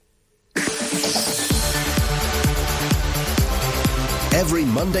Every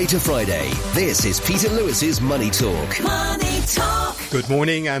Monday to Friday, this is Peter Lewis's Money Talk. Money Talk. Good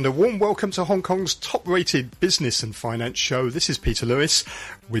morning and a warm welcome to Hong Kong's top-rated business and finance show. This is Peter Lewis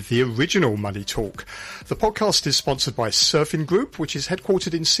with the original Money Talk. The podcast is sponsored by Surfin Group, which is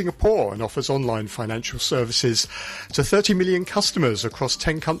headquartered in Singapore and offers online financial services to 30 million customers across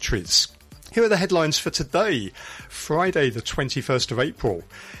 10 countries. Here are the headlines for today, Friday the 21st of April.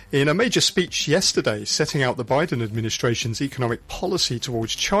 In a major speech yesterday setting out the Biden administration's economic policy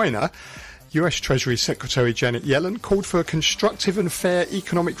towards China, US Treasury Secretary Janet Yellen called for a constructive and fair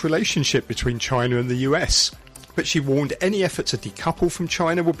economic relationship between China and the US, but she warned any effort to decouple from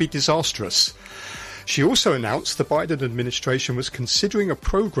China would be disastrous. She also announced the Biden administration was considering a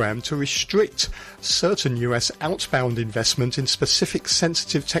program to restrict certain US outbound investment in specific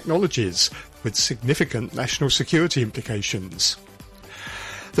sensitive technologies with significant national security implications.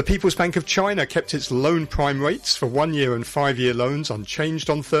 The People's Bank of China kept its loan prime rates for 1-year and 5-year loans unchanged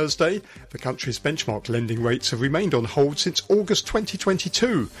on Thursday. The country's benchmark lending rates have remained on hold since August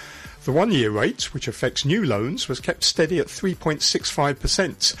 2022. The 1-year rate, which affects new loans, was kept steady at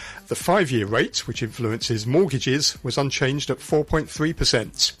 3.65%. The 5-year rate, which influences mortgages, was unchanged at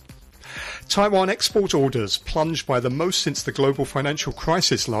 4.3%. Taiwan export orders plunged by the most since the global financial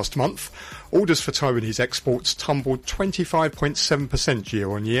crisis last month. Orders for Taiwanese exports tumbled 25.7%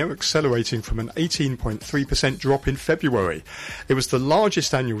 year-on-year, accelerating from an 18.3% drop in February. It was the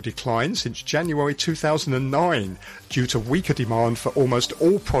largest annual decline since January 2009 due to weaker demand for almost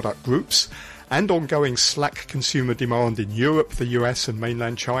all product groups and ongoing slack consumer demand in Europe, the US and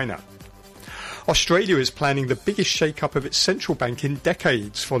mainland China. Australia is planning the biggest shake-up of its central bank in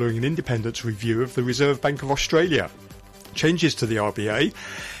decades following an independent review of the Reserve Bank of Australia. Changes to the RBA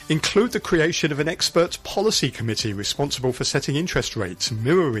include the creation of an expert policy committee responsible for setting interest rates,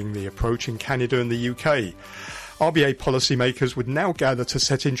 mirroring the approach in Canada and the UK. RBA policymakers would now gather to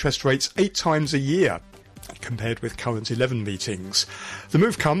set interest rates 8 times a year, compared with current 11 meetings. The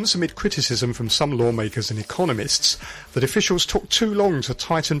move comes amid criticism from some lawmakers and economists that officials took too long to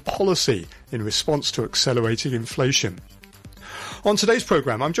tighten policy in response to accelerating inflation. On today's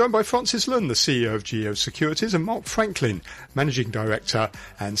programme, I'm joined by Francis Lun, the CEO of GEO Securities, and Mark Franklin, Managing Director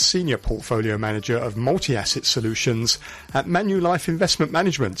and Senior Portfolio Manager of Multi-Asset Solutions at Manulife Investment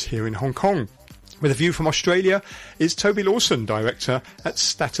Management here in Hong Kong. With a view from Australia is Toby Lawson, Director at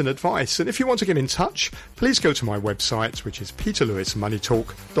Staten Advice. And if you want to get in touch, please go to my website, which is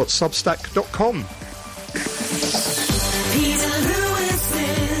peterlewismoneytalk.substack.com. Peter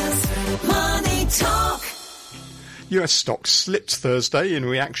Lewis's Money Talk. US stocks slipped Thursday in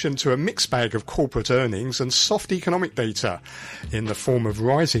reaction to a mixed bag of corporate earnings and soft economic data in the form of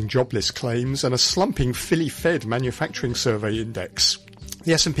rising jobless claims and a slumping Philly Fed manufacturing survey index.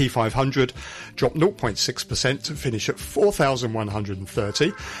 The S&P 500 dropped 0.6% to finish at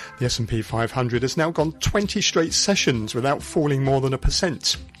 4,130. The S&P 500 has now gone 20 straight sessions without falling more than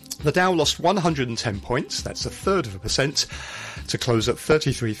 1%. The Dow lost 110 points, that's 1/3%, to close at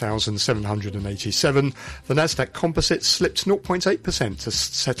 33,787. The Nasdaq Composite slipped 0.8% to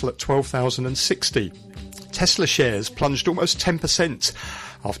settle at 12,060. Tesla shares plunged almost 10%.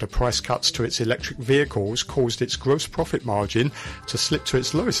 After price cuts to its electric vehicles caused its gross profit margin to slip to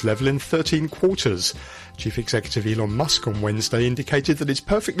its lowest level in 13 quarters. Chief Executive Elon Musk on Wednesday indicated that he's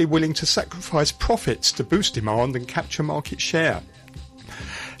perfectly willing to sacrifice profits to boost demand and capture market share.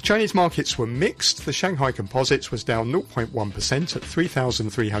 Chinese markets were mixed. The Shanghai Composite was down 0.1% at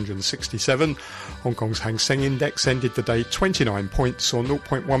 3,367. Hong Kong's Hang Seng Index ended the day 29 points or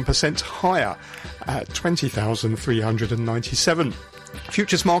 0.1% higher at 20,397.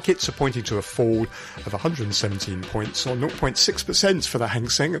 Futures markets are pointing to a fall of 117 points or 0.6% for the Hang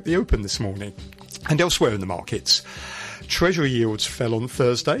Seng at the open this morning. And elsewhere in the markets, Treasury yields fell on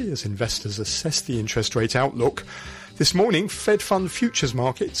Thursday as investors assessed the interest rate outlook. This morning, Fed Fund futures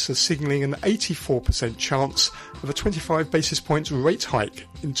markets are signalling an 84% chance of a 25 basis points rate hike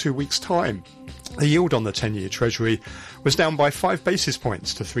in 2 weeks' time. The yield on the 10-year Treasury was down by 5 basis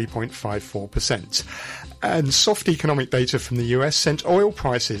points to 3.54%. And soft economic data from the US sent oil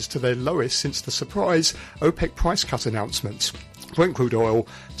prices to their lowest since the surprise OPEC price cut announcement. Brent crude oil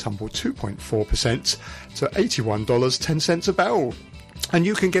tumbled 2.4% to $81.10 a barrel. And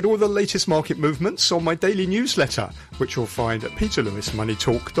you can get all the latest market movements on my daily newsletter, which you'll find at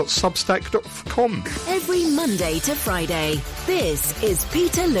peterlewismoneytalk.substack.com. Every Monday to Friday, this is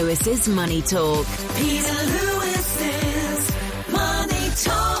Peter Lewis's Money Talk. Peter Lewis's Money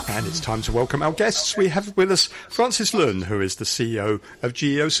Talk. And it's time to welcome our guests. We have with us Francis Lun, who is the CEO of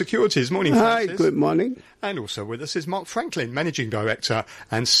GEO Securities. Morning, Francis. Hi, good morning. And also with us is Mark Franklin, Managing Director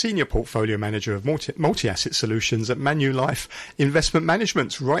and Senior Portfolio Manager of Multi-Asset Solutions at Manulife Investment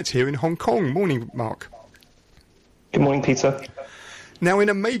Management, right here in Hong Kong. Morning, Mark. Good morning, Peter. Now, in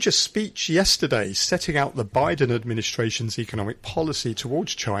a major speech yesterday setting out the Biden administration's economic policy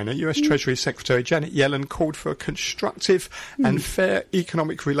towards China, US Treasury Secretary Janet Yellen called for a constructive and fair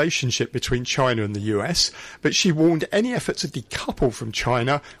economic relationship between China and the US, but she warned any effort to decouple from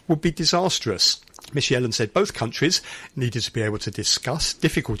China would be disastrous. Ms. Yellen said both countries needed to be able to discuss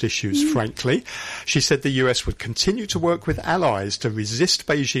difficult issues frankly. She said the US would continue to work with allies to resist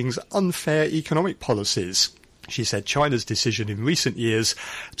Beijing's unfair economic policies. She said China's decision in recent years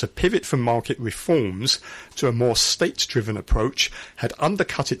to pivot from market reforms to a more state-driven approach had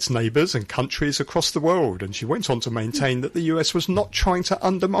undercut its neighbours and countries across the world, and she went on to maintain that the US was not trying to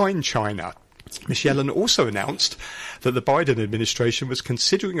undermine China. Ms. Yellen also announced that the Biden administration was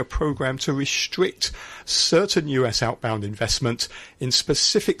considering a program to restrict certain US outbound investment in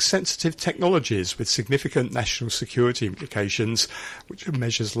specific sensitive technologies with significant national security implications, which are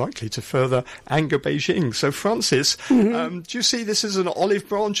measures likely to further anger Beijing. So, Francis, do you see this as an olive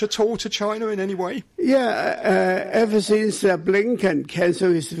branch at all to China in any way? Yeah, ever since Blinken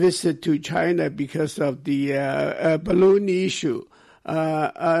canceled his visit to China because of the balloon issue,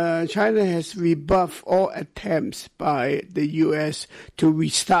 China has rebuffed all attempts by the U.S. to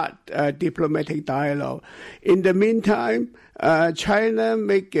restart diplomatic dialogue. In the meantime, China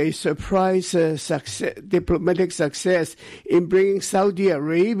make a surprise diplomatic success in bringing Saudi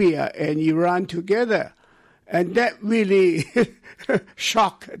Arabia and Iran together. And that really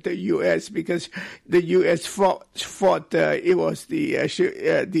shocked the U.S. because the U.S. thought it was the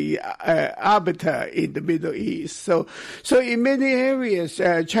arbiter in the Middle East. So in many areas,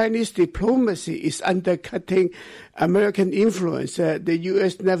 Chinese diplomacy is undercutting American influence. The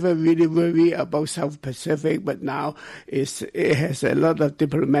U.S. never really worried about South Pacific, but now it has a lot of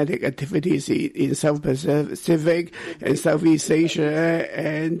diplomatic activities in South Pacific and Southeast Asia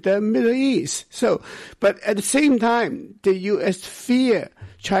and the Middle East. So, but at the same time, the U.S. fear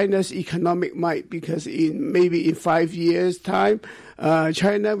China's economic might because maybe in 5 years' time,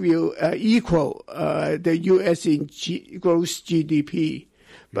 China will equal the U.S. in gross GDP.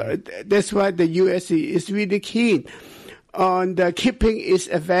 But that's why the U.S. is really keen on keeping its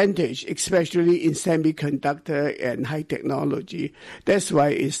advantage, especially in semiconductor and high technology. That's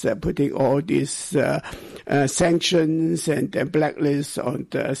why it's putting all these sanctions and blacklists on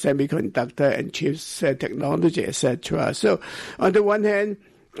the semiconductor and chips technology, etc. So on the one hand,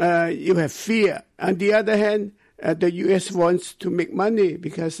 you have fear. On the other hand, the U.S. wants to make money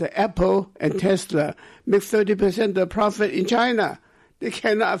because Apple and Tesla make 30% of the profit in China. They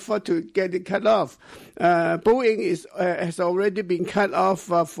cannot afford to get it cut off. Boeing has already been cut off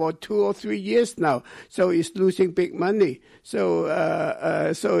for 2 or 3 years now, so it's losing big money. So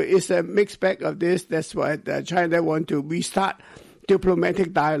it's a mixed bag of this. That's why China want to restart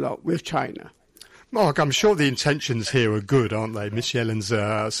diplomatic dialogue with China. Mark, I'm sure the intentions here are good, aren't they? Ms. Yellen's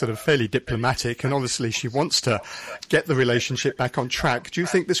sort of fairly diplomatic, and obviously she wants to get the relationship back on track. Do you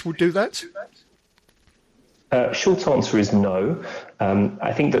think this will do that? Short answer is no.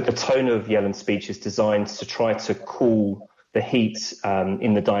 I think that the tone of Yellen's speech is designed to try to cool the heat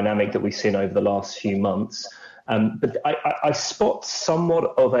in the dynamic that we've seen over the last few months. But I spot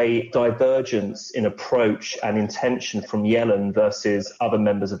somewhat of a divergence in approach and intention from Yellen versus other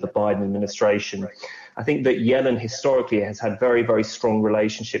members of the Biden administration. I think that Yellen historically has had very, very strong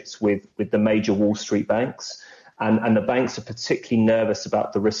relationships with the major Wall Street banks. And the banks are particularly nervous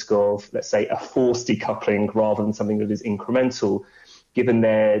about the risk of, let's say, a forced decoupling rather than something that is incremental, given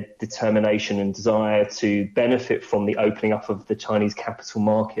their determination and desire to benefit from the opening up of the Chinese capital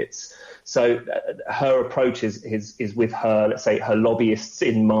markets. So her approach is with her, let's say, her lobbyists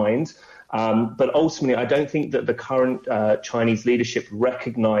in mind. But ultimately, I don't think that the current Chinese leadership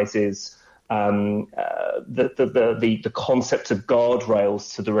recognizes the concept of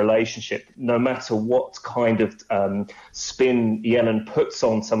guardrails to the relationship. No matter what kind of spin Yellen puts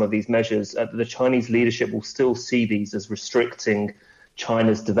on some of these measures, the Chinese leadership will still see these as restricting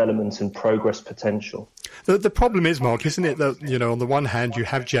China's development and progress potential. The problem is, Mark, isn't it that, on the one hand, you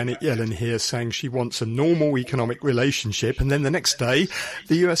have Janet Yellen here saying she wants a normal economic relationship, and then the next day,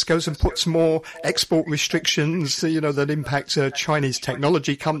 the US goes and puts more export restrictions, that impact Chinese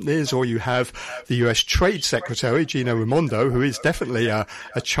technology companies, or you have the US Trade Secretary, Gina Raimondo, who is definitely a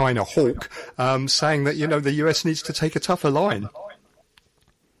China hawk, saying that, the US needs to take a tougher line.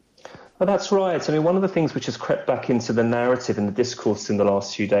 Well, that's right. I mean, one of the things which has crept back into the narrative and the discourse in the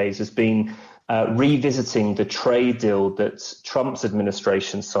last few days has been revisiting the trade deal that Trump's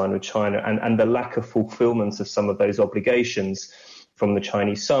administration signed with China and the lack of fulfillment of some of those obligations from the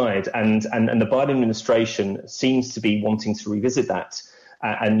Chinese side. And the Biden administration seems to be wanting to revisit that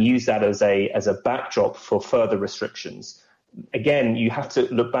and use that as a backdrop for further restrictions. Again, you have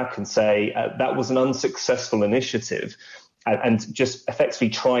to look back and say that was an unsuccessful initiative. And just effectively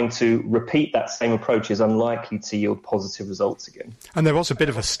trying to repeat that same approach is unlikely to yield positive results again. And there was a bit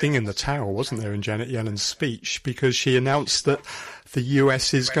of a sting in the tail, wasn't there, in Janet Yellen's speech, because she announced that the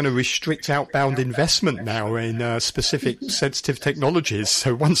US is going to restrict outbound investment now in specific sensitive technologies.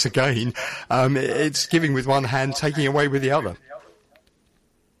 So once again, it's giving with one hand, taking away with the other.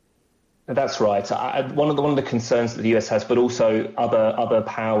 That's right. One of the concerns that the US has, but also other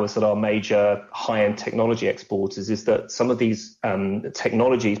powers that are major high-end technology exporters, is that some of these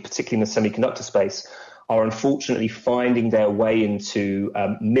technologies, particularly in the semiconductor space, are unfortunately finding their way into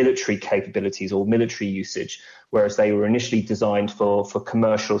military capabilities or military usage, whereas they were initially designed for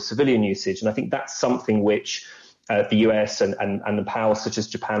commercial civilian usage. And I think that's something which the US and the powers such as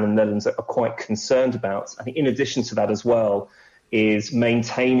Japan and the Netherlands are quite concerned about. I think in addition to that as well, is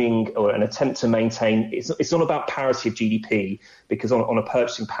maintaining or an attempt to maintain, it's not about parity of GDP, because on a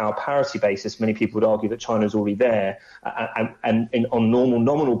purchasing power parity basis, many people would argue that China is already there. And on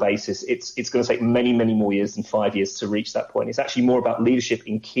nominal basis, it's going to take many, many more years than 5 years to reach that point. It's actually more about leadership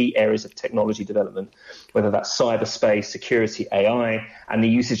in key areas of technology development, whether that's cyberspace, security, AI, and the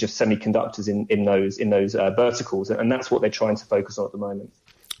usage of semiconductors in those verticals. And that's what they're trying to focus on at the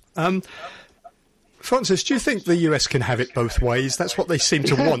moment. Francis, do you think the US can have it both ways? That's what they seem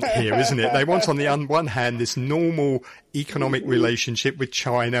to want here, isn't it? They want on the one hand this normal economic relationship with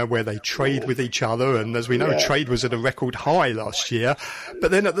China where they trade with each other, and as we know, trade was at a record high last year.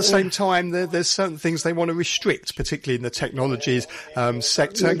 But then at the same time, there's certain things they want to restrict, particularly in the technologies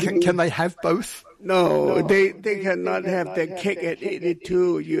sector. Can they have both? No, they cannot have their cake and eat it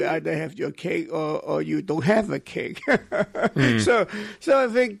too. You either have your cake or you don't have a cake. So I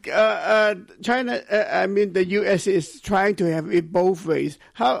think China, the US is trying to have it both ways.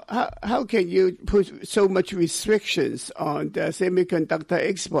 How can you put so much restrictions on the semiconductor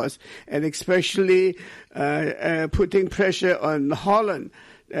exports, and especially putting pressure on Holland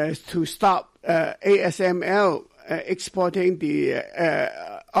to stop ASML exporting the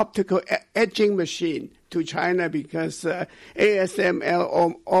optical etching machine to China, because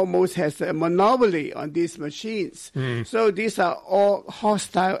ASML almost has a monopoly on these machines. So these are all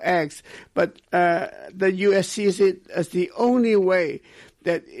hostile acts, but the US sees it as the only way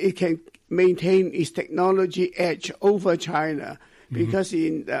that it can maintain its technology edge over China. Because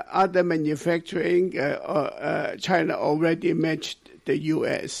in other manufacturing, China already matched the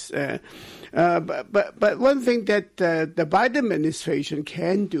U.S. But one thing that the Biden administration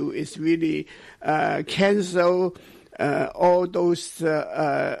can do is really cancel all those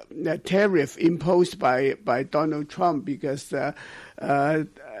tariffs imposed by Donald Trump, because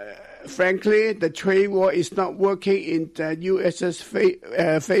frankly, the trade war is not working in the U.S.'s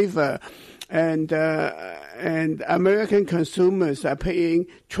favor. And American consumers are paying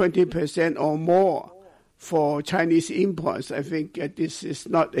 20% or more for Chinese imports. I think this is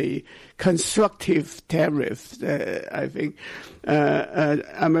not a constructive tariff. I think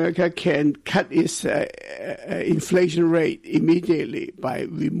America can cut its inflation rate immediately by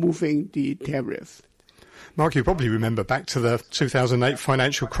removing the tariff. Mark, you probably remember back to the 2008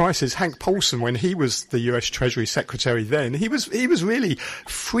 financial crisis. Hank Paulson, when he was the US Treasury Secretary then, he was really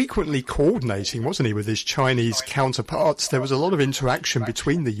frequently coordinating, wasn't he, with his Chinese counterparts. There was a lot of interaction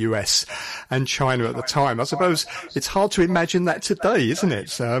between the US and China at the time. I suppose it's hard to imagine that today, isn't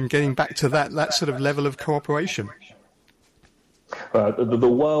it? Getting back to that sort of level of cooperation. The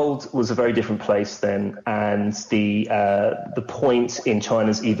world was a very different place then, and the point in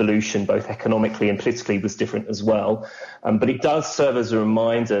China's evolution, both economically and politically, was different as well. But it does serve as a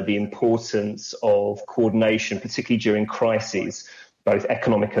reminder the importance of coordination, particularly during crises, both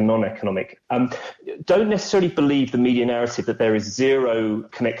economic and non-economic. Don't necessarily believe the media narrative that there is zero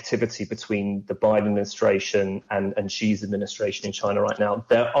connectivity between the Biden administration and Xi's administration in China right now.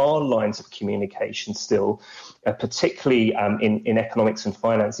 There are lines of communication still, particularly in economics and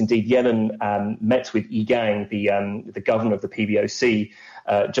finance. Indeed, Yellen met with Yi Gang, the governor of the PBOC,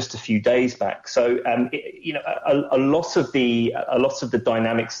 just a few days back. So, a lot of the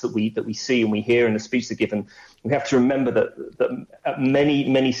dynamics that we see and we hear in the speech they're given, we have to remember that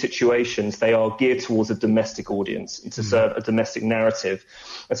many situations, they are geared towards a domestic audience and to serve a domestic narrative.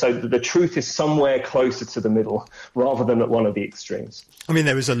 And so the truth is somewhere closer to the middle rather than at one of the extremes. I mean,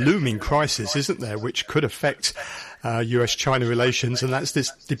 there is a looming crisis, isn't there, which could affect US-China relations, and that's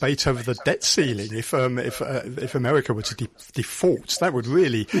this debate over the debt ceiling. If America were to default, that would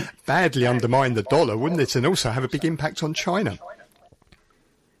really badly undermine the dollar, wouldn't it, and also have a big impact on China?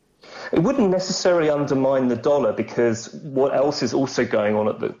 It wouldn't necessarily undermine the dollar, because what else is also going on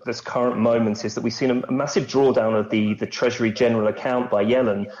at this current moment is that we've seen a massive drawdown of the Treasury General account by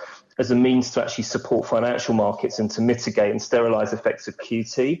Yellen as a means to actually support financial markets and to mitigate and sterilize effects of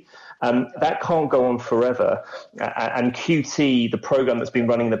QT. That can't go on forever. And QT, the program that's been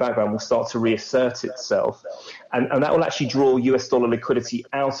running in the background, will start to reassert itself. And that will actually draw US dollar liquidity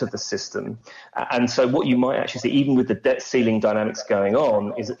out of the system. And so what you might actually see, even with the debt ceiling dynamics going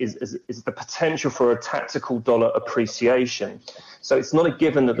on, is the potential for a tactical dollar appreciation. So it's not a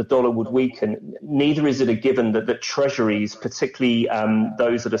given that the dollar would weaken. Neither is it a given that treasuries, particularly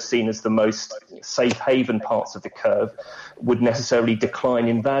those that are seen as the most safe haven parts of the curve, would necessarily decline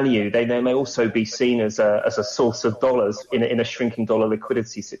in value. They may also be seen as a source of dollars in a shrinking dollar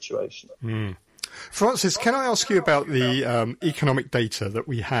liquidity situation. Francis, can I ask you about the economic data that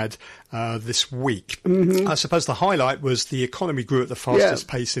we had this week? I suppose the highlight was the economy grew at the fastest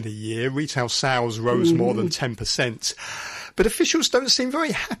pace in a year. Retail sales rose more than 10%. But officials don't seem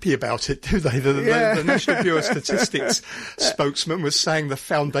very happy about it, do they? The National Bureau of Statistics spokesman was saying the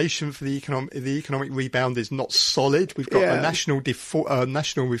foundation for the economic rebound is not solid. We've got the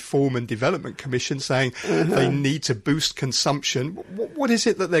National Reform and Development Commission saying they need to boost consumption. What is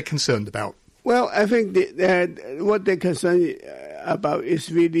it that they're concerned about? Well, I think what they're concerned about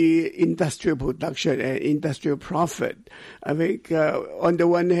is really industrial production and industrial profit. I think on the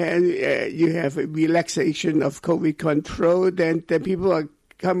one hand, you have a relaxation of COVID control, then the people are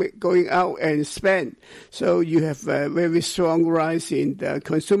going out and spend. So you have a very strong rise in the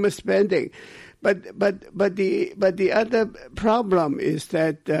consumer spending. But the other problem is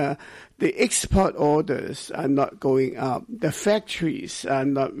that the export orders are not going up. The factories are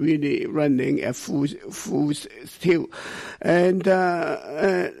not really running at full tilt. And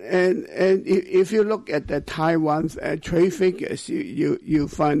if you look at the Taiwan trade figures, you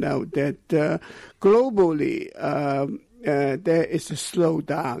find out that globally there is a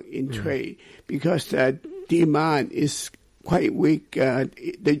slowdown in trade because demand is quite weak.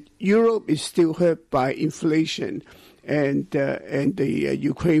 Europe is still hurt by inflation and the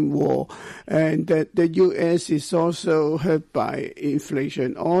Ukraine war, and the U.S. is also hurt by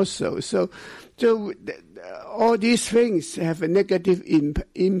inflation also. So all these things have a negative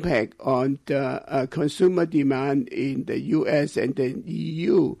impact on the consumer demand in the U.S. and the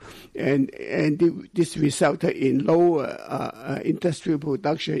EU, and this resulted in lower industrial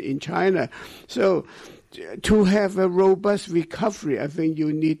production in China. So to have a robust recovery, I think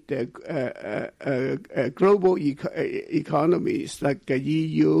you need global economies like the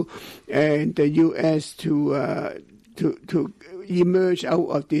EU and the US to emerge out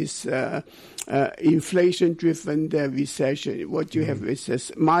of this inflation-driven recession. What you have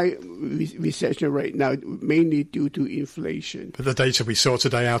is my recession right now, mainly due to inflation. But the data we saw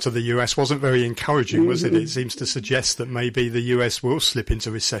today out of the US wasn't very encouraging, was it? It seems to suggest that maybe the US will slip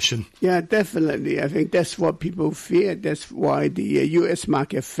into recession. Yeah, definitely. I think that's what people fear. That's why the US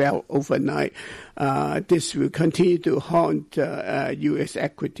market fell overnight. This will continue to haunt U.S.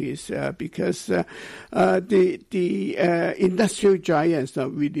 equities because the industrial giants are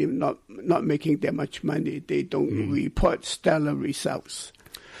really not making that much money. They don't report stellar results.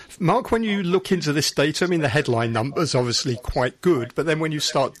 Mark, when you look into this data, I mean, the headline numbers obviously quite good, but then when you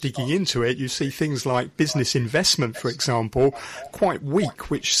start digging into it, you see things like business investment, for example, quite weak,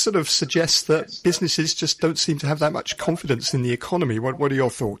 which sort of suggests that businesses just don't seem to have that much confidence in the economy. What are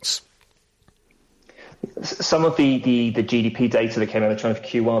your thoughts? Some of the GDP data that came out of China for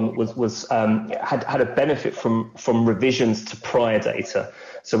Q1 had a benefit from revisions to prior data.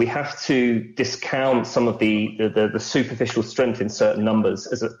 So we have to discount some of the superficial strength in certain numbers.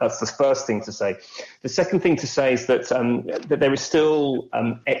 That's the first thing to say. The second thing to say is that there is still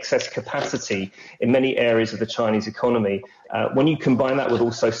excess capacity in many areas of the Chinese economy. When you combine that with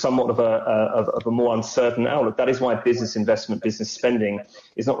also somewhat of a more uncertain outlook, that is why business investment, business spending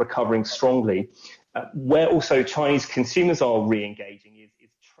is not recovering strongly. Where also Chinese consumers are re-engaging is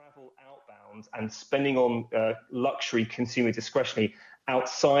travel outbound and spending on luxury consumer discretionary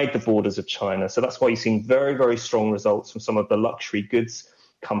outside the borders of China. So that's why you're seeing very, very strong results from some of the luxury goods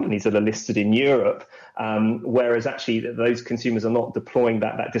companies that are listed in Europe, whereas actually those consumers are not deploying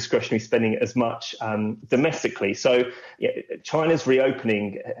that discretionary spending as much domestically. So China's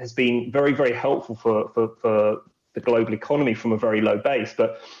reopening has been very, very helpful for the global economy from a very low base.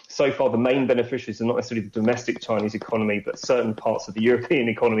 But so far, the main beneficiaries are not necessarily the domestic Chinese economy, but certain parts of the European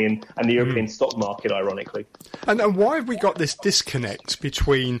economy and the European stock market, ironically. And why have we got this disconnect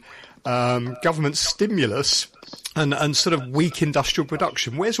between government stimulus and sort of weak industrial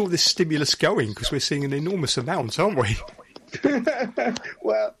production? Where's all this stimulus going? Because we're seeing an enormous amount, aren't we?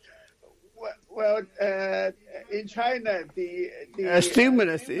 Well, in China, the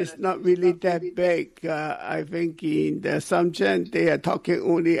stimulus is not really that big. I think in the Shenzhen, they are talking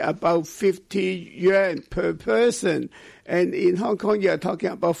only about 50 yuan per person. And in Hong Kong, you are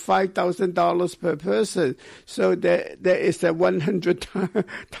talking about $5,000 per person. So there is a 100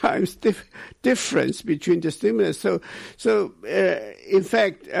 times difference between the stimulus. So in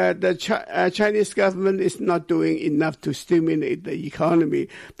fact, the Chinese government is not doing enough to stimulate the economy.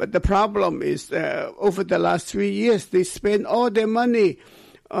 But the problem is, over the last 3 years, they spent all their money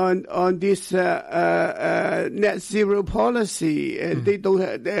on this net zero policy, and they don't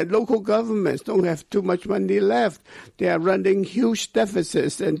have, the local governments don't have too much money left. They are running huge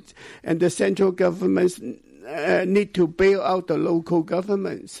deficits, and the central governments need to bail out the local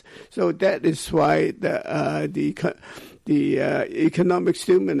governments. So that is why the economic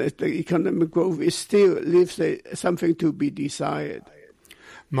stimulus, the economic growth, is still leaves something to be desired.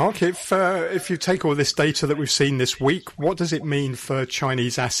 Mark, if you take all this data that we've seen this week, what does it mean for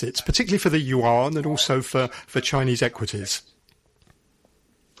Chinese assets, particularly for the yuan and also for Chinese equities?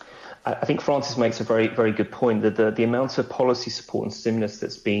 I think Francis makes a very, very good point that the amount of policy support and stimulus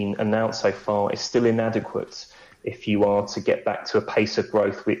that's been announced so far is still inadequate if you are to get back to a pace of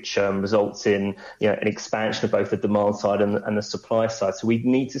growth which results in an expansion of both the demand side and the supply side. So we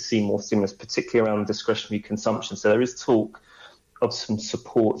need to see more stimulus, particularly around discretionary consumption. So there is talk of some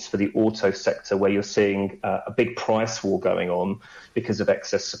supports for the auto sector where you're seeing a big price war going on because of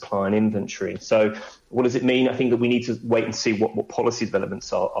excess supply and inventory. So what does it mean? I think that we need to wait and see what policy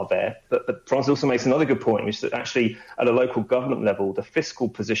developments are there. But Francis also makes another good point, which is that actually at a local government level, the fiscal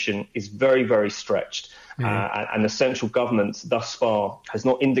position is very, very stretched. And the central government thus far has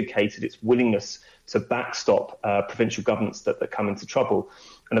not indicated its willingness to backstop provincial governments that come into trouble.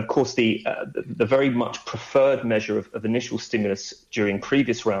 And of course, the very much preferred measure of initial stimulus during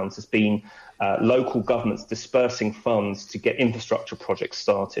previous rounds has been local governments dispersing funds to get infrastructure projects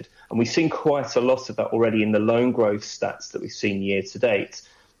started. And we've seen quite a lot of that already in the loan growth stats that we've seen year to date.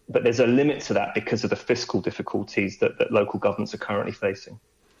 But there's a limit to that because of the fiscal difficulties that local governments are currently facing.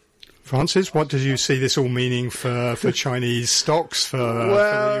 Francis, what did you see this all meaning for Chinese stocks, for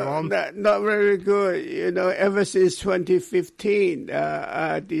the yuan? Not very good. Ever since 2015,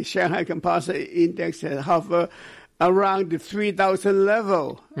 the Shanghai Composite Index has hovered around the 3,000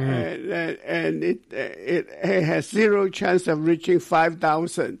 level, and it has zero chance of reaching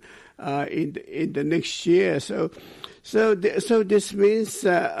 5,000 in the next year. So this means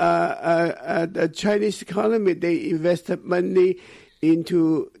the Chinese economy, they invested money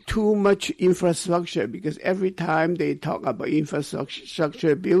into too much infrastructure, because every time they talk about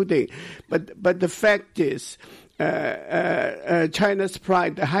infrastructure building, but the fact is, China's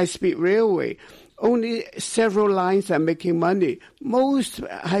pride, the high-speed railway, only several lines are making money. Most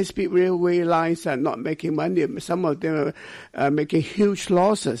high-speed railway lines are not making money. Some of them are making huge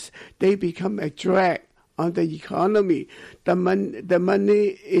losses. They become a drag on the economy. The money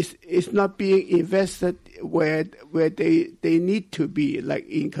is not being invested where they need to be, like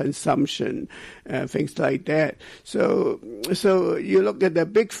in consumption, things like that. So you look at the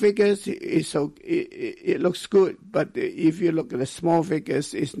big figures, it looks good, but if you look at the small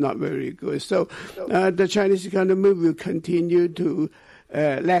figures, it's not very good. So the Chinese economy will continue to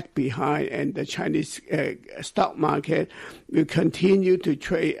lag behind, and the Chinese stock market will continue to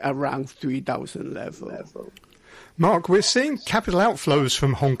trade around 3,000 level. Mark, we're seeing capital outflows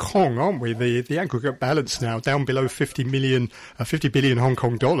from Hong Kong, aren't we? The aggregate balance now down below 50 billion Hong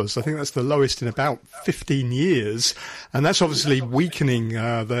Kong dollars. I think that's the lowest in about 15 years, and that's obviously weakening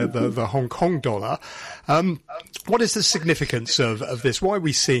the Hong Kong dollar. What is the significance of this? Why are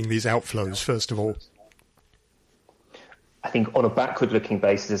we seeing these outflows, first of all? I think on a backward-looking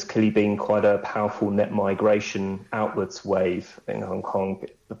basis, there's clearly been quite a powerful net migration outwards wave in Hong Kong,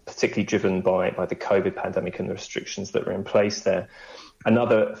 particularly driven by the COVID pandemic and the restrictions that were in place there.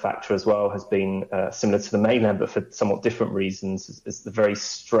 Another factor as well has been similar to the mainland, but for somewhat different reasons, is the very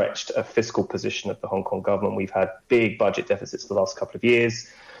stretched fiscal position of the Hong Kong government. We've had big budget deficits the last couple of years.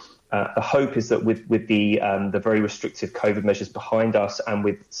 The hope is that with the very restrictive COVID measures behind us, and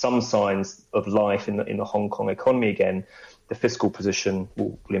with some signs of life in the Hong Kong economy again, the fiscal position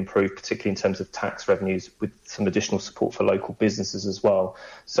will improve, particularly in terms of tax revenues, with some additional support for local businesses as well.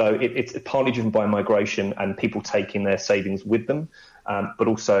 So it's partly driven by migration and people taking their savings with them, but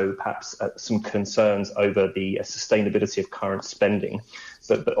also perhaps some concerns over the sustainability of current spending.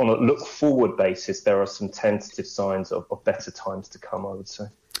 But on a look-forward basis, there are some tentative signs of better times to come, I would say.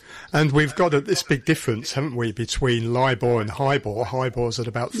 And we've got this big difference, haven't we, between LIBOR and HIBOR. HIBOR's at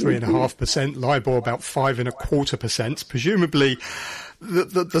about 3.5%, LIBOR about 5.25%. Presumably,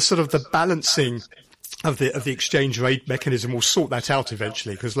 the sort of the balancing of the exchange rate mechanism will sort that out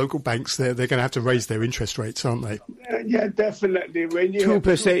eventually, because local banks, they're going to have to raise their interest rates, aren't they? Yeah, definitely. When you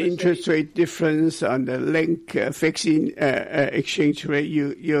 2% interest rate difference on the link fixing exchange rate,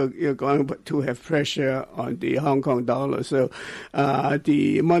 you're going to have pressure on the Hong Kong dollar. So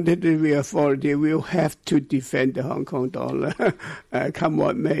the monetary authority will have to defend the Hong Kong dollar, come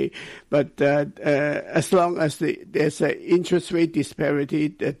what may. But as long as there's an interest rate disparity,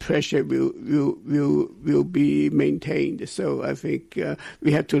 the pressure will be maintained. So I think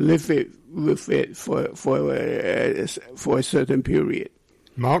we have to live with it for a certain period.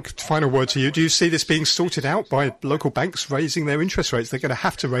 Mark, final word to you. Do you see this being sorted out by local banks raising their interest rates? They're going to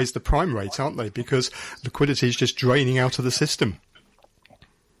have to raise the prime rate, aren't they? Because liquidity is just draining out of the system.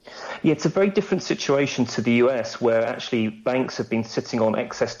 Yeah, it's a very different situation to the US, where actually banks have been sitting on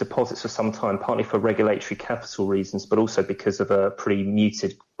excess deposits for some time, partly for regulatory capital reasons, but also because of a pretty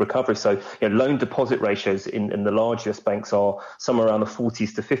muted recovery. So loan deposit ratios in the large US banks are somewhere around the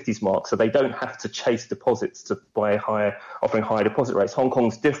 40s to 50s mark. So they don't have to chase deposits to buy offering higher deposit rates. Hong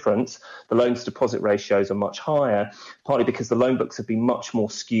Kong's different. The loan to deposit ratios are much higher, partly because the loan books have been much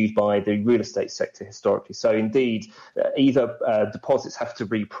more skewed by the real estate sector historically. So indeed, either deposits have to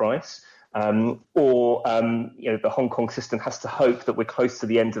reprice, or the Hong Kong system has to hope that we're close to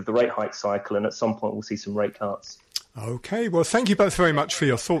the end of the rate hike cycle, and at some point we'll see some rate cuts. Okay, well, thank you both very much for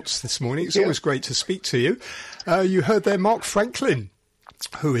your thoughts this morning. It's always great to speak to you. You heard there Mark Franklin,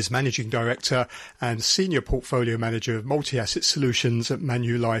 who is Managing Director and Senior Portfolio Manager of Multi-Asset Solutions at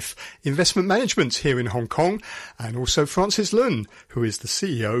Manulife Investment Management here in Hong Kong, and also Francis Lun, who is the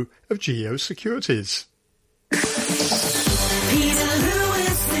CEO of Geo Securities.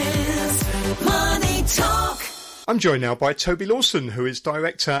 I'm joined now by Toby Lawson, who is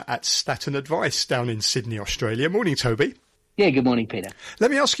Director at Staten Advice down in Sydney, Australia. Morning, Toby. Yeah, good morning, Peter.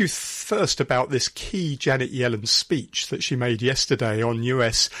 Let me ask you first about this key Janet Yellen speech that she made yesterday on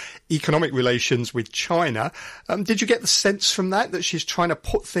US economic relations with China. Did you get the sense from that she's trying to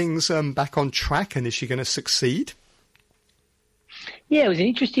put things back on track, and is she going to succeed? Yeah, it was an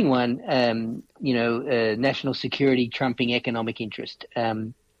interesting one. National security trumping economic interest.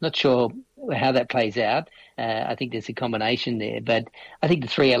 Not sure how that plays out. I think there's a combination there, but I think the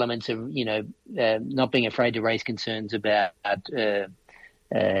three elements of, not being afraid to raise concerns about,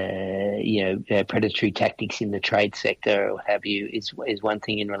 predatory tactics in the trade sector or what have you is one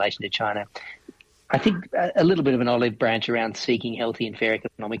thing in relation to China. I think a little bit of an olive branch around seeking healthy and fair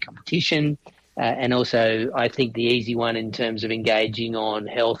economic competition. And also, I think the easy one in terms of engaging on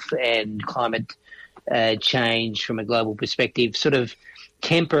health and climate change from a global perspective, sort of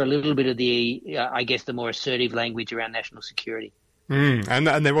temper a little bit of the more assertive language around national security. And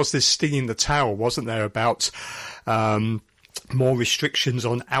there was this sting in the tail, wasn't there, about more restrictions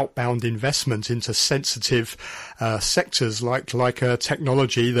on outbound investment into sensitive sectors like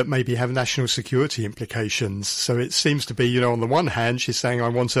technology that maybe have national security implications. So it seems to be, on the one hand, she's saying I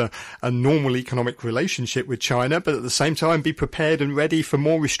want a normal economic relationship with China, but at the same time be prepared and ready for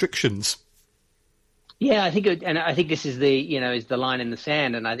more restrictions. Yeah, I think this is the line in the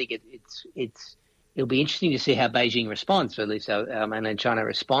sand, and I think it'll be interesting to see how Beijing responds, or at least how mainland China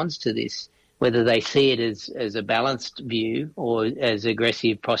responds to this, whether they see it as a balanced view or as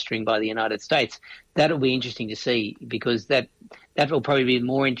aggressive posturing by the United States. That'll be interesting to see, because that will probably be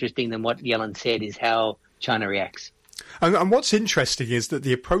more interesting than what Yellen said is how China reacts. And what's interesting is that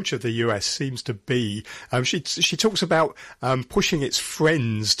the approach of the US seems to be, she talks about pushing its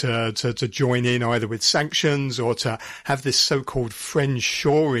friends to join in either with sanctions or to have this so-called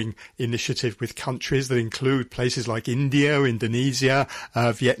friend-shoring initiative with countries that include places like India, Indonesia,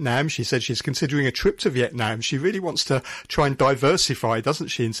 Vietnam. She said she's considering a trip to Vietnam. She really wants to try and diversify, doesn't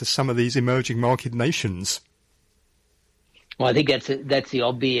she, into some of these emerging market nations. Well, I think that's the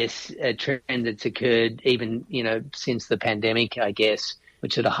obvious trend that's occurred even, since the pandemic, I guess,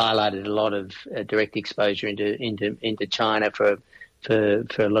 which sort of highlighted a lot of direct exposure into China for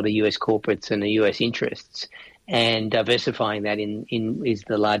a lot of US corporates and the US interests. and diversifying that in is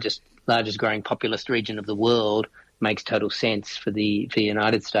the largest growing populous region of the world makes total sense for the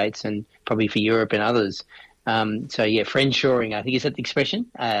United States and probably for Europe and others. So yeah, friendshoring, I think, is that the expression?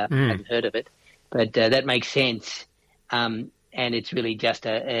 I haven't heard of it, but that makes sense. And it's really just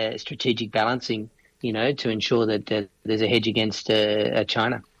a strategic balancing, to ensure that there's a hedge against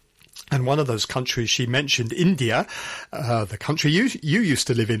China. And one of those countries she mentioned, India, the country you used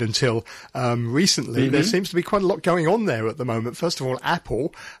to live in until recently. There seems to be quite a lot going on there at the moment. First of all,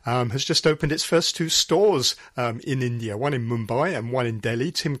 Apple has just opened its first 2 stores in India, one in Mumbai and one in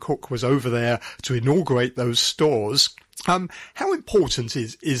Delhi. Tim Cook was over there to inaugurate those stores. How important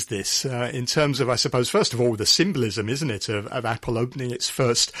is this in terms of, I suppose, first of all, the symbolism, isn't it, of Apple opening its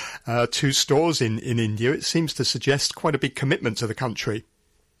first 2 stores in India? It seems to suggest quite a big commitment to the country.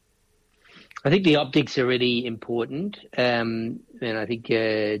 I think the optics are really important, and I think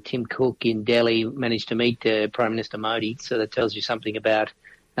Tim Cook in Delhi managed to meet Prime Minister Modi, so that tells you something about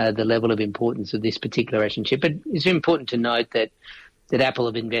the level of importance of this particular relationship. But it's important to note that Apple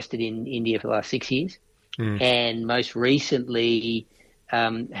have invested in India for the last 6 years, and most recently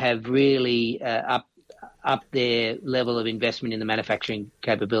have really up their level of investment in the manufacturing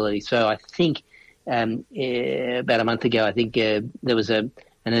capability. So I think about a month ago, I think there was an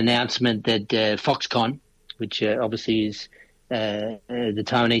announcement that Foxconn, which obviously is the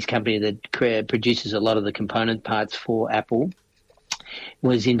Taiwanese company that produces a lot of the component parts for Apple,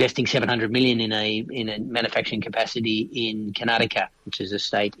 was investing $700 million in a manufacturing capacity in Karnataka, which is a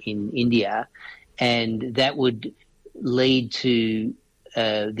state in India, and that would lead to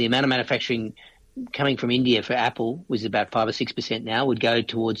the amount of manufacturing coming from India for Apple was about 5 or 6% now, would go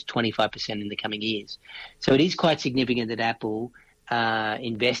towards 25% in the coming years. So it is quite significant that Apple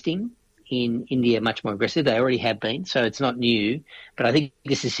investing in India much more aggressive. They already have been, so it's not new. But I think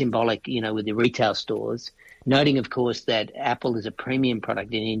this is symbolic, with the retail stores. Noting, of course, that Apple is a premium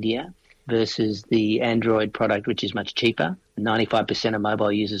product in India versus the Android product, which is much cheaper. 95% of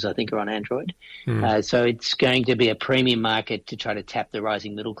mobile users, I think, are on Android. So it's going to be a premium market to try to tap the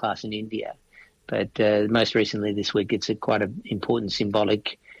rising middle class in India. But most recently this week, it's quite an important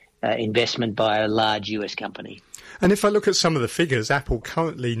symbolic investment by a large US company. And if I look at some of the figures, Apple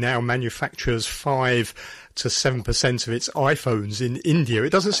currently now manufactures 5 to 7% of its iPhones in India.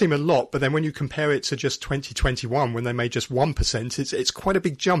 It doesn't seem a lot, but then when you compare it to just 2021, when they made just 1%, it's quite a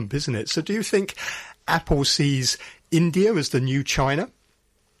big jump, isn't it? So do you think Apple sees India as the new China?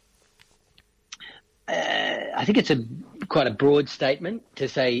 I think it's quite a broad statement to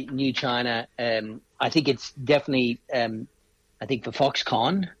say new China. I think it's definitely, I think for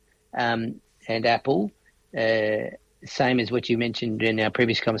Foxconn and Apple, same as what you mentioned in our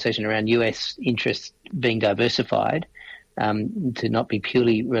previous conversation around US interests being diversified, to not be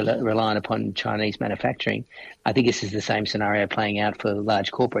purely reliant upon Chinese manufacturing. I think this is the same scenario playing out for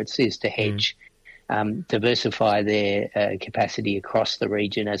large corporates, is to hedge, diversify their capacity across the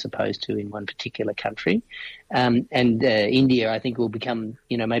region as opposed to in one particular country. And India, I think, will become,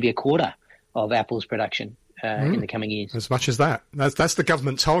 maybe a quarter of Apple's production in the coming years. As much as that. That's the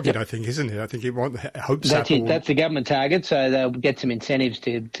government target, I think, isn't it? I think it hopes that's Apple... That's the government target, so they'll get some incentives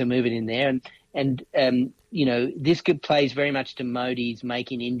to move it in there. And this plays very much to Modi's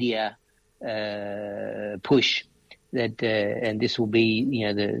Make in India push. That and this will be,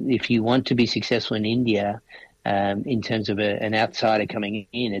 if you want to be successful in India, in terms of an outsider coming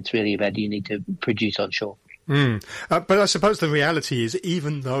in, it's really about you need to produce onshore. But I suppose the reality is,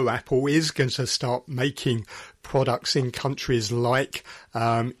 even though Apple is going to start making products in countries like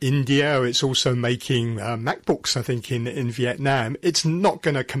India, it's also making MacBooks, I think, in Vietnam, it's not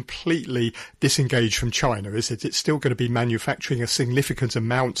going to completely disengage from China, is it? It's still going to be manufacturing a significant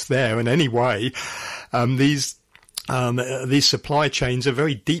amount there. And anyway, these supply chains are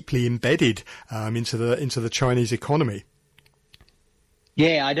very deeply embedded into the Chinese economy.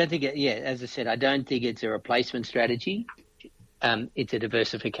 Yeah, I don't think as I said, I don't think it's a replacement strategy. It's a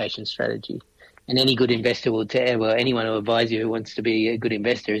diversification strategy. And any good investor will tell, well, anyone who advises you who wants to be a good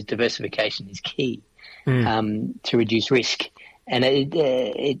investor is diversification is key to reduce risk. And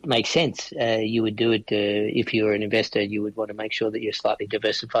it makes sense. You would do it if you're an investor, you would want to make sure that you're slightly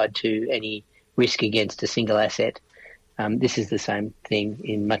diversified to any risk against a single asset. This is the same thing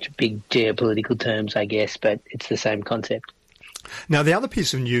in much big geopolitical terms, I guess, but it's the same concept. Now, the other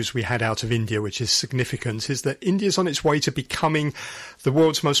piece of news we had out of India, which is significant, is that India's on its way to becoming the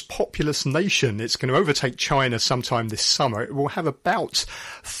world's most populous nation. It's going to overtake China sometime this summer. It will have about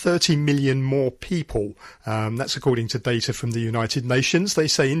 30 million more people. That's according to data from the United Nations. They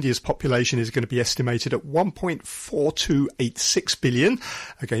say India's population is going to be estimated at 1.4286 billion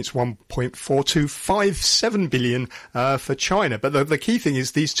against 1.4257 billion for China. But the key thing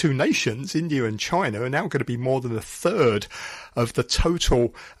is these two nations, India and China, are now going to be more than a third of the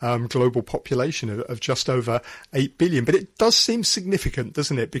total global population of just over 8 billion. But it does seem significant,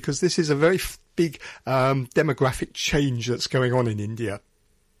 doesn't it? Because this is a very big demographic change that's going on in India.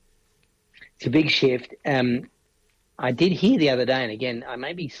 It's a big shift. I did hear the other day, and again, I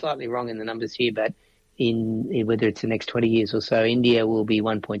may be slightly wrong in the numbers here, but in whether it's the next 20 years or so, India will be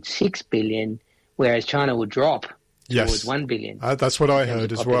 1.6 billion, whereas China will drop towards 1 billion. That's what I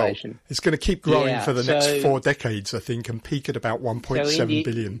heard as well. It's going to keep growing for the next 4 decades, I think, and peak at about 1.7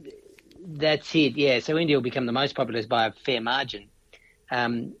 billion. That's it, yeah. So India will become the most populous by a fair margin.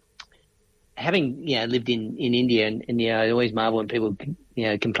 Having lived in India, and I always marvel when people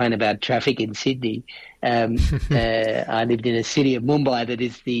complain about traffic in Sydney. I lived in a city of Mumbai that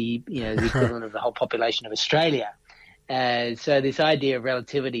is the equivalent of the whole population of Australia. So this idea of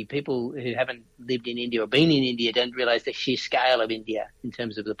relativity, people who haven't lived in India or been in India don't realise the sheer scale of India in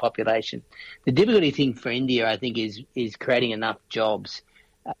terms of the population. The difficulty thing for India, I think, is creating enough jobs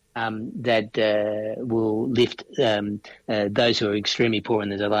that will lift those who are extremely poor,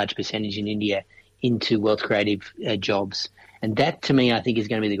 and there's a large percentage in India, into wealth creative jobs. And that, to me, I think is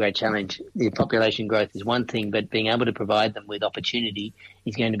going to be the great challenge. The population growth is one thing, but being able to provide them with opportunity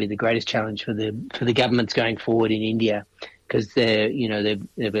is going to be the greatest challenge for the governments going forward in India, because they're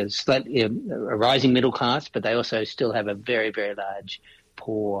a slightly a rising middle class, but they also still have a very, very large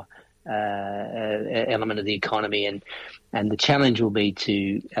poor element of the economy, and the challenge will be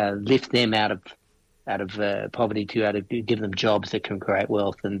to lift them out of poverty, to give them jobs that can create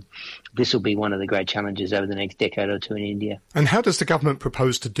wealth, and this will be one of the great challenges over the next decade or two in India. And how does the government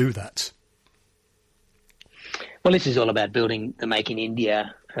propose to do that? Well, this is all about building the Make in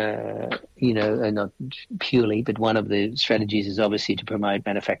India, not purely, but one of the strategies is obviously to promote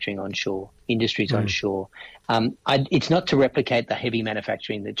manufacturing onshore, industries onshore. It's not to replicate the heavy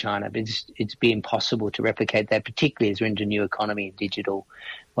manufacturing that China, but it's be impossible to replicate that, particularly as we're into a new economy, digital,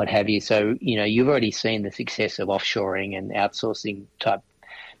 what have you. So, you've already seen the success of offshoring and outsourcing type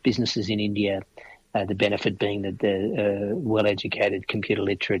businesses in India. The benefit being that the well-educated,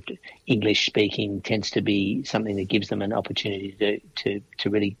 computer-literate, English-speaking tends to be something that gives them an opportunity to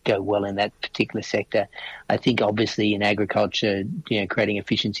really go well in that particular sector. I think, obviously, in agriculture, creating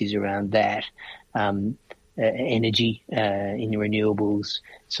efficiencies around that, energy in renewables.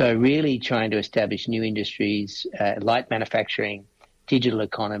 So really trying to establish new industries, light manufacturing, digital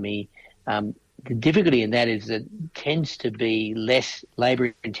economy. The difficulty in that is that it tends to be less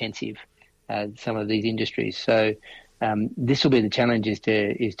labour-intensive, some of these industries. So this will be the challenge, is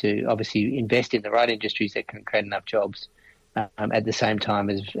to obviously invest in the right industries that can create enough jobs at the same time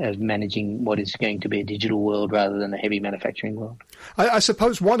as managing what is going to be a digital world rather than a heavy manufacturing world. I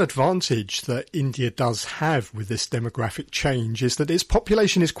suppose one advantage that India does have with this demographic change is that its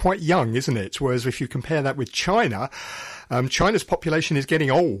population is quite young, isn't it? Whereas if you compare that with China, China's population is getting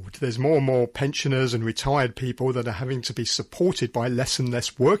old. There's more and more pensioners and retired people that are having to be supported by less and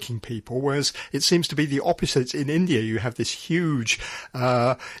less working people, whereas it seems to be the opposite in India. You have this huge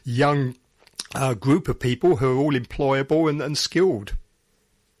young group of people who are all employable and skilled.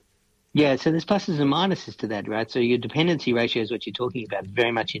 Yeah, so there's pluses and minuses to that, right? So your dependency ratio is what you're talking about,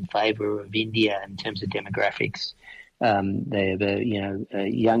 very much in favour of India in terms of demographics. They have a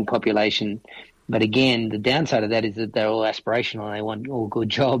young population, but again, the downside of that is that they're all aspirational and they want all good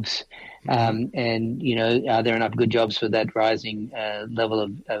jobs. And are there enough good jobs for that rising level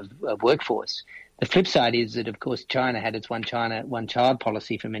of workforce? The flip side is that, of course, China had its one child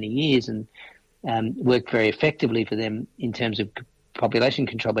policy for many years and worked very effectively for them in terms of population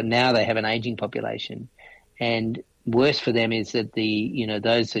control, but now they have an aging population, and worse for them is that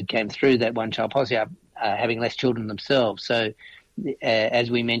those that came through that one child policy are having less children themselves. So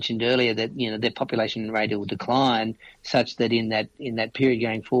as we mentioned earlier, that their population rate will decline such that in that period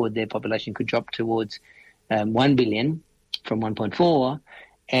going forward, their population could drop towards 1 billion from 1.4,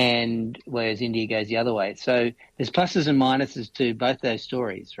 and whereas India goes the other way. So there's pluses and minuses to both those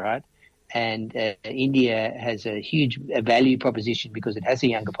stories, right? And India has a huge value proposition because it has a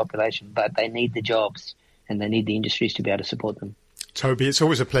younger population, but they need the jobs and they need the industries to be able to support them. Toby, it's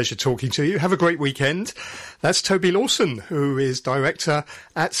always a pleasure talking to you. Have a great weekend. That's Toby Lawson, who is director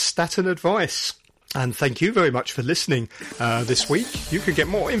at Staten Advice. And thank you very much for listening this week. You can get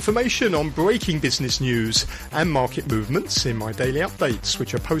more information on breaking business news and market movements in my daily updates,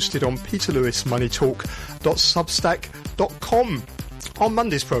 which are posted on peterlewismoneytalk.substack.com. On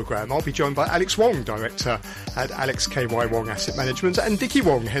Monday's programme, I'll be joined by Alex Wong, Director at Alex KY Wong Asset Management, and Dickie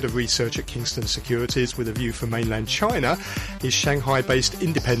Wong, Head of Research at Kingston Securities, with a view for mainland China, is Shanghai-based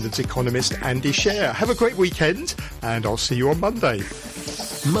independent economist Andy Scher. Have a great weekend, and I'll see you on Monday.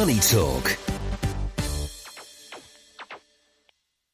 Money Talk.